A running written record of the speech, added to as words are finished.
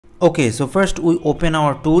Okay, so first we open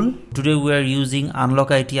our tool. Today we are using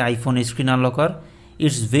Unlock IT iPhone Screen Unlocker.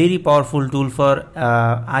 It's very powerful tool for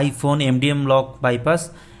iPhone MDM lock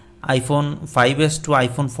bypass, iPhone 5s to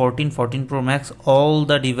iPhone 14, 14 Pro Max, all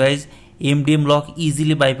the device MDM lock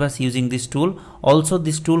easily bypass using this tool. Also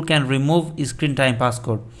this tool can remove screen time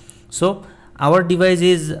passcode. So our device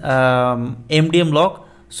is MDM lock.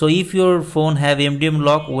 So if your phone have MDM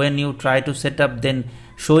lock, when you try to set up, then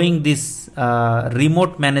showing this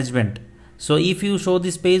remote management. So if you show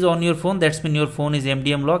this page on your phone, that's mean your phone is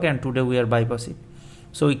MDM lock, and today we are bypassing.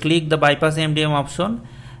 So we click the bypass MDM option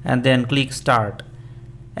and then click start.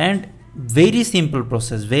 And very simple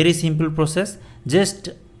process, just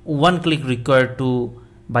one click required to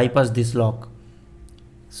bypass this lock.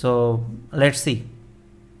 So let's see.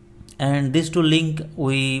 And this tool link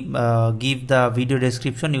we give the video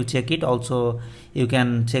description, you check it. Also you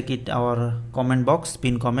can check it our comment box,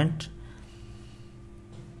 pin comment.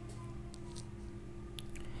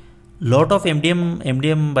 Lot of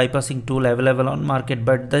MDM bypassing tool available on market,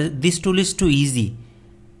 but this tool is too easy.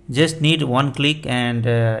 Just need one click and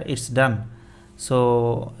it's done.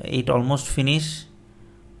 So it almost finished.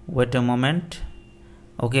 Wait a moment.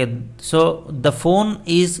 Okay, so the phone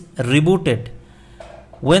is rebooted.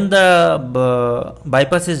 When the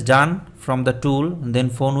bypass is done from the tool,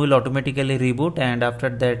 then phone will automatically reboot, and after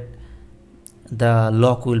that the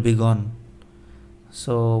lock will be gone.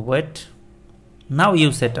 So wait, now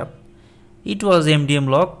you set up. It was MDM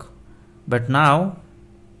lock, but now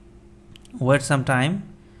wait some time.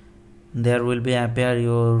 There will be appear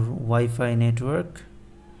your Wi-Fi network.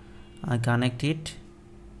 I connect it.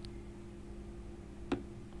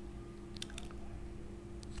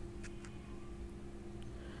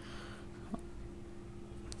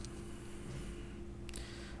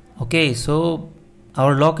 Okay, so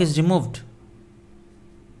our lock is removed.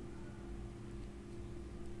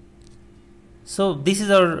 So this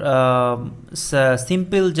is our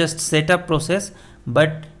simple just setup process.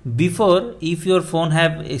 But before, if your phone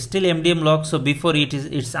have still MDM lock, so before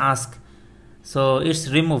it's asked, so it's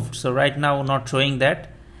removed. So right now not showing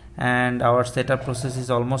that, and our setup process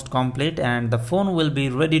is almost complete, and the phone will be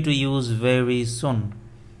ready to use very soon.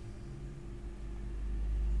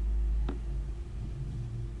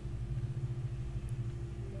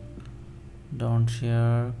 Don't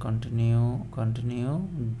share, continue,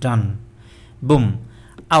 done. Boom,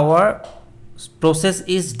 our process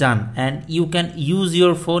is done, and you can use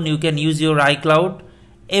your phone, you can use your iCloud,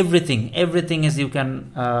 everything is you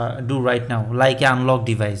can do right now like an unlocked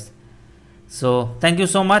device. So thank you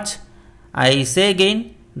so much. I say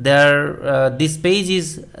again, there this page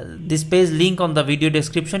link on the video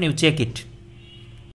description, you check it.